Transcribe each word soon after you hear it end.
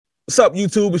What's up,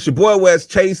 YouTube? It's your boy Wes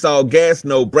Chase, all gas,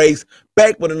 no brakes,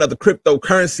 back with another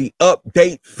cryptocurrency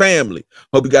update, family.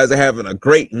 Hope you guys are having a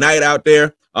great night out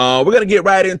there. We're going to get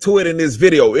right into it in this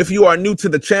video. If you are new to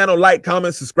the channel, like,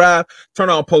 comment, subscribe, turn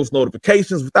on post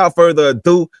notifications. Without further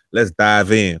ado, let's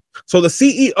dive in. So the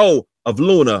CEO of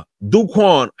Luna, Do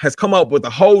Kwon, has come up with a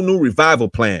whole new revival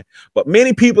plan, but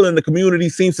many people in the community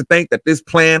seem to think that this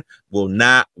plan will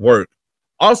not work.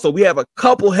 Also, we have a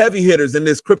couple heavy hitters in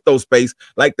this crypto space,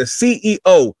 like the CEO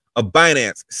of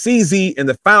Binance, CZ, and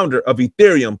the founder of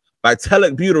Ethereum,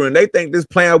 Vitalik Buterin. They think this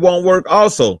plan won't work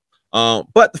also.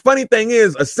 But the funny thing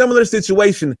is, a similar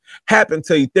situation happened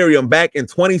to Ethereum back in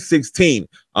 2016,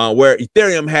 where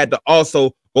Ethereum had to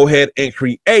also go ahead and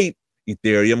create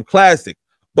Ethereum Classic.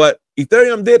 But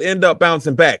Ethereum did end up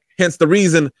bouncing back, hence the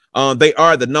reason they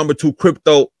are the #2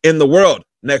 crypto in the world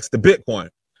next to Bitcoin.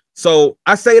 So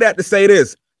I say that to say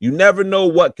this: you never know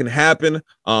what can happen.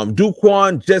 Do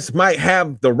Kwon just might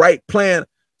have the right plan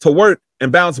to work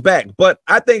and bounce back, but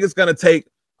I think it's going to take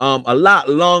a lot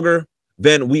longer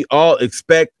than we all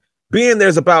expect, being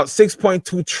there's about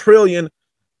 6.2 trillion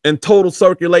in total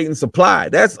circulating supply.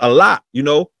 That's a lot, you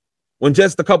know, when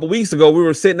just a couple weeks ago we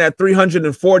were sitting at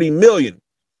 340 million.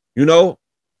 You know,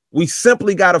 we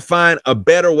simply got to find a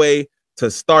better way to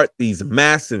start these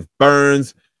massive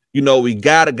burns. You know, we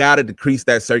gotta decrease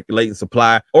that circulating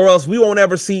supply, or else we won't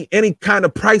ever see any kind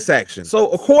of price action. So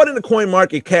according to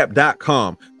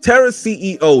coinmarketcap.com, Terra's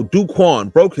CEO Do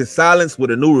Kwon broke his silence with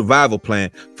a new revival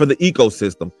plan for the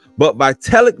ecosystem, but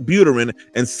Vitalik Buterin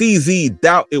and CZ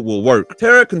doubt it will work.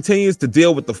 Terra continues to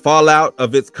deal with the fallout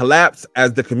of its collapse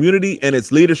as the community and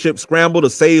its leadership scramble to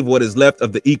save what is left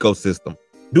of the ecosystem.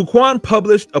 Do Kwon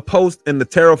published a post in the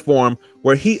Terra forum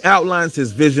where he outlines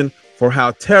his vision for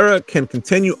how Terra can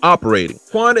continue operating.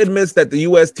 Kwon admits that the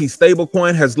UST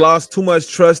stablecoin has lost too much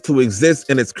trust to exist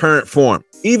in its current form.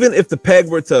 Even if the peg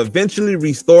were to eventually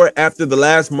restore after the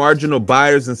last marginal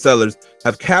buyers and sellers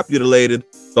have capitulated,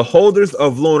 the holders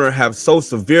of Luna have so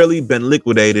severely been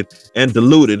liquidated and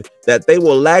diluted that they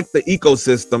will lack the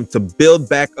ecosystem to build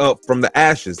back up from the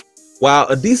ashes. While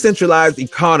a decentralized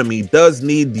economy does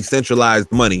need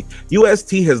decentralized money,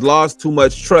 UST has lost too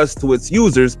much trust to its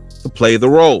users to play the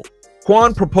role.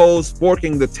 Kwon proposed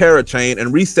forking the Terra chain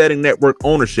and resetting network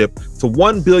ownership to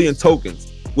 1 billion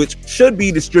tokens, which should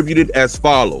be distributed as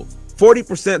follows: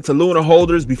 40% to Luna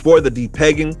holders before the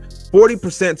depegging,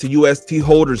 40% to UST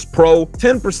holders pro,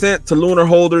 10% to Luna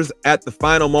holders at the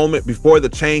final moment before the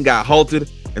chain got halted,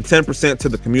 and 10% to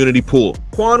the community pool.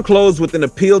 Kwon closed with an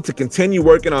appeal to continue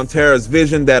working on Terra's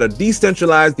vision that a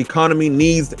decentralized economy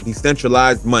needs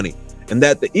decentralized money, and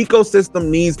that the ecosystem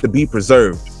needs to be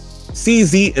preserved.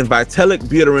 CZ and Vitalik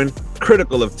Buterin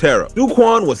critical of Terra. Do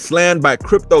Kwon was slammed by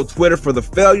crypto Twitter for the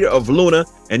failure of Luna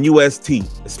and UST,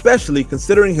 especially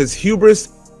considering his hubris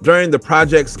during the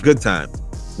project's good times.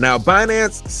 Now,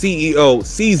 Binance CEO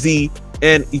CZ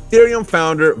and Ethereum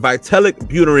founder Vitalik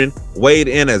Buterin weighed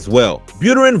in as well.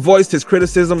 Buterin voiced his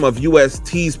criticism of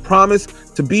UST's promise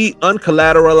to be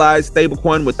uncollateralized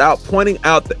stablecoin without pointing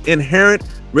out the inherent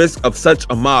risk of such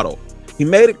a model. He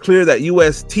made it clear that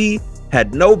UST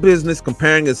had no business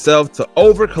comparing itself to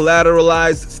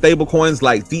over-collateralized stablecoins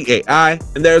like DAI.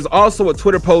 And there's also a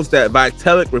Twitter post that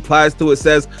Vitalik replies to. It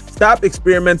says, "Stop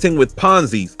experimenting with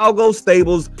Ponzi's, algo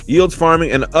stables, yields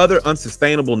farming, and other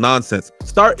unsustainable nonsense.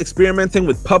 Start experimenting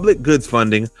with public goods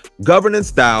funding,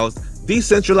 governance DAOs,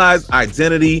 decentralized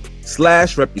identity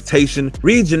 / reputation,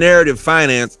 regenerative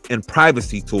finance, and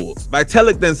privacy tools."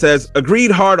 Vitalik then says,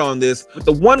 "Agreed hard on this, with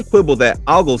the one quibble that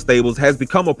algo stables has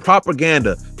become a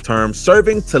propaganda term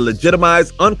serving to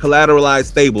legitimize uncollateralized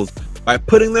stables by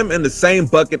putting them in the same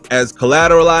bucket as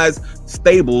collateralized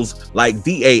stables like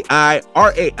DAI,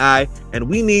 RAI, and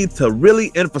we need to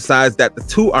really emphasize that the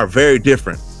two are very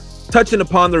different." Touching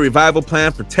upon the revival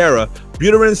plan for Terra,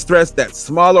 Buterin stressed that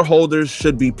smaller holders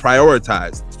should be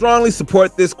prioritized. Strongly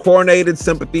support this coordinated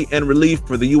sympathy and relief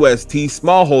for the UST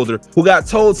small holder who got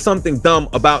told something dumb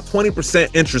about 20%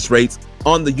 interest rates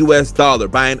on the US dollar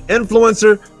by an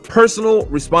influencer, personal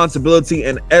responsibility,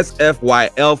 and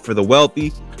SFYL for the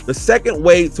wealthy. The second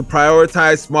way to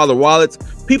prioritize smaller wallets,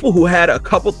 people who had a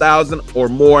couple thousand or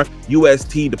more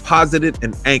UST deposited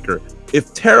in Anchor.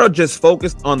 If Terra just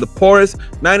focused on the poorest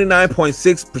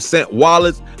 99.6%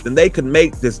 wallets, then they could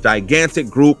make this gigantic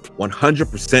group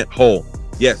 100% whole.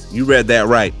 Yes, you read that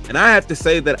right. And I have to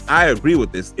say that I agree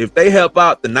with this. If they help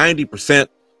out the 90%,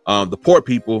 the poor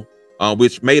people,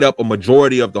 which made up a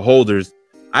majority of the holders,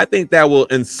 I think that will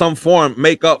in some form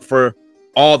make up for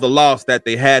all the loss that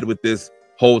they had with this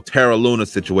whole Terra Luna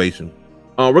situation.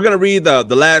 We're going to read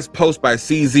the last post by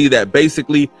CZ that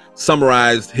basically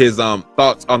summarized his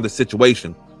thoughts on the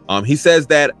situation. He says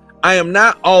that I am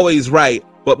not always right,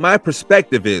 but my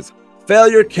perspective is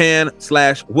failure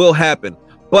can/will happen.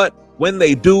 But when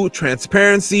they do,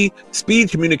 transparency,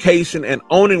 speed, communication, and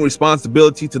owning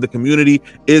responsibility to the community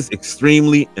is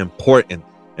extremely important.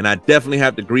 And I definitely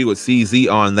have to agree with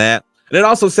CZ on that. And it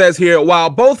also says here, while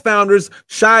both founders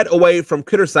shied away from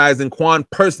criticizing Quan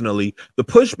personally, the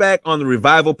pushback on the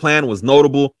revival plan was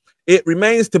notable. It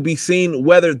remains to be seen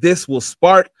whether this will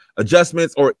spark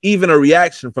adjustments or even a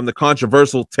reaction from the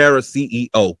controversial Terra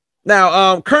CEO.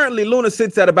 Now, currently Luna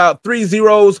sits at about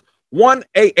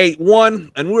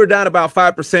 3-0-1881, and we're down about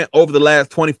 5% over the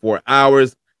last 24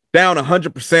 hours, down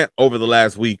 100% over the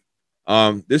last week.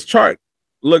 This chart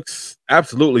looks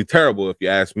absolutely terrible, if you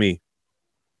ask me.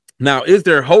 Now, is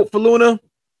there hope for Luna?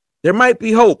 There might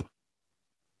be hope,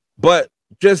 but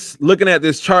just looking at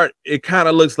this chart, it kind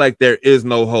of looks like there is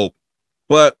no hope.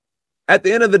 But at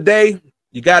the end of the day,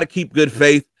 you got to keep good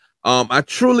faith. I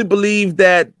truly believe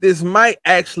that this might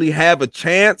actually have a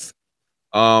chance.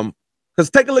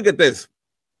 Because take a look at this.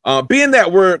 Being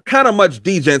that we're kind of much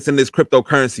degents in this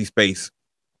cryptocurrency space,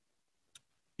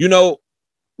 you know,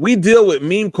 we deal with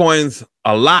meme coins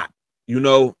a lot, you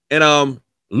know, and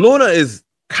Luna is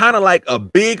kind of like a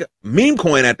big meme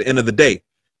coin at the end of the day.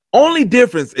 Only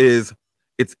difference is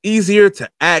it's easier to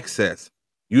access.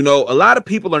 You know, a lot of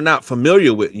people are not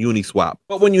familiar with Uniswap,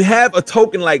 but when you have a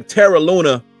token like Terra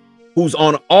Luna, who's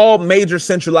on all major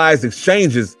centralized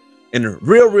exchanges and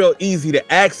real easy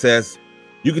to access,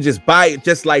 you can just buy it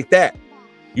just like that,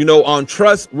 you know, on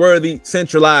trustworthy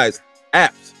centralized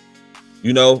apps.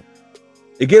 You know,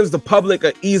 it gives the public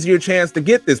an easier chance to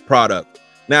get this product.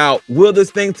 Now, will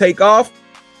this thing take off?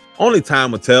 Only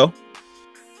time will tell.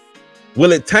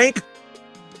 Will it tank?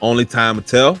 Only time will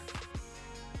tell.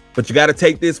 But you got to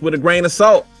take this with a grain of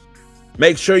salt.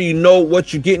 Make sure you know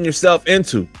what you're getting yourself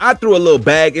into. I threw a little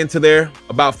bag into there,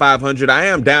 about 500. I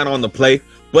am down on the play,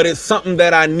 but it's something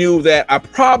that I knew that I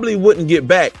probably wouldn't get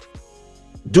back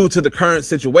due to the current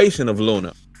situation of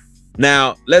Luna.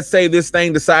 Now, let's say this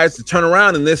thing decides to turn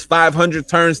around and this 500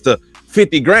 turns to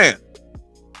 50 grand.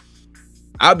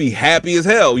 I'll be happy as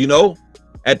hell, you know,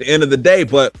 at the end of the day.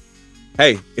 But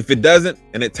hey, if it doesn't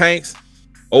and it tanks,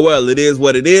 oh well, it is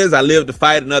what it is. I lived to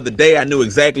fight another day. I knew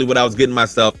exactly what I was getting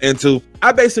myself into.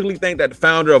 I basically think that the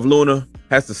founder of Luna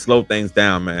has to slow things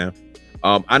down, man.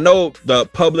 I know the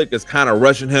public is kind of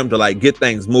rushing him to like get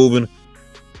things moving.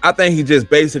 I think he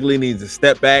just basically needs to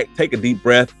step back, take a deep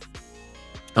breath,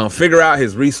 figure out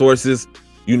his resources,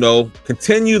 you know,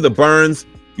 continue the burns.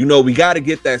 You know, we got to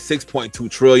get that 6.2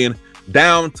 trillion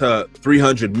down to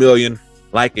 300 million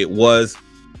like it was.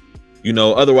 You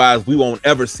know, otherwise we won't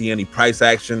ever see any price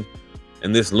action,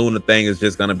 and this Luna thing is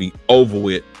just going to be over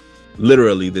with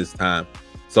literally this time.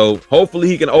 So hopefully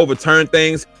he can overturn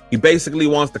things. He basically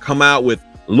wants to come out with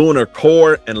Luna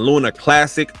Core and Luna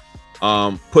Classic,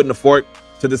 putting a fork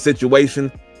to the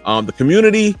situation. The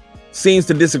community seems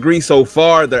to disagree so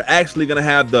far. They're actually going to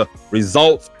have the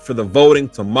results for the voting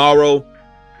tomorrow,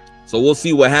 so we'll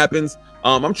see what happens.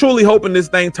 I'm truly hoping this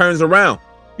thing turns around,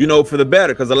 you know, for the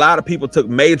better, because a lot of people took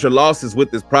major losses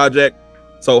with this project.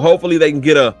 So hopefully they can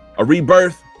get a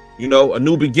rebirth, you know, a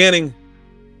new beginning,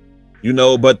 you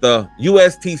know. But the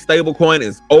UST stablecoin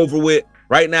is over with.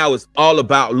 Right now it's all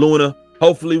about Luna.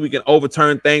 Hopefully we can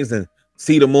overturn things and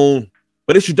see the moon.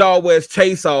 But it's your dog Wes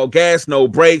Chase, all gas, no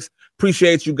brakes.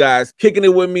 Appreciate you guys kicking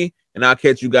it with me, and I'll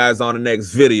catch you guys on the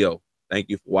next video. Thank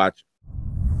you for watching.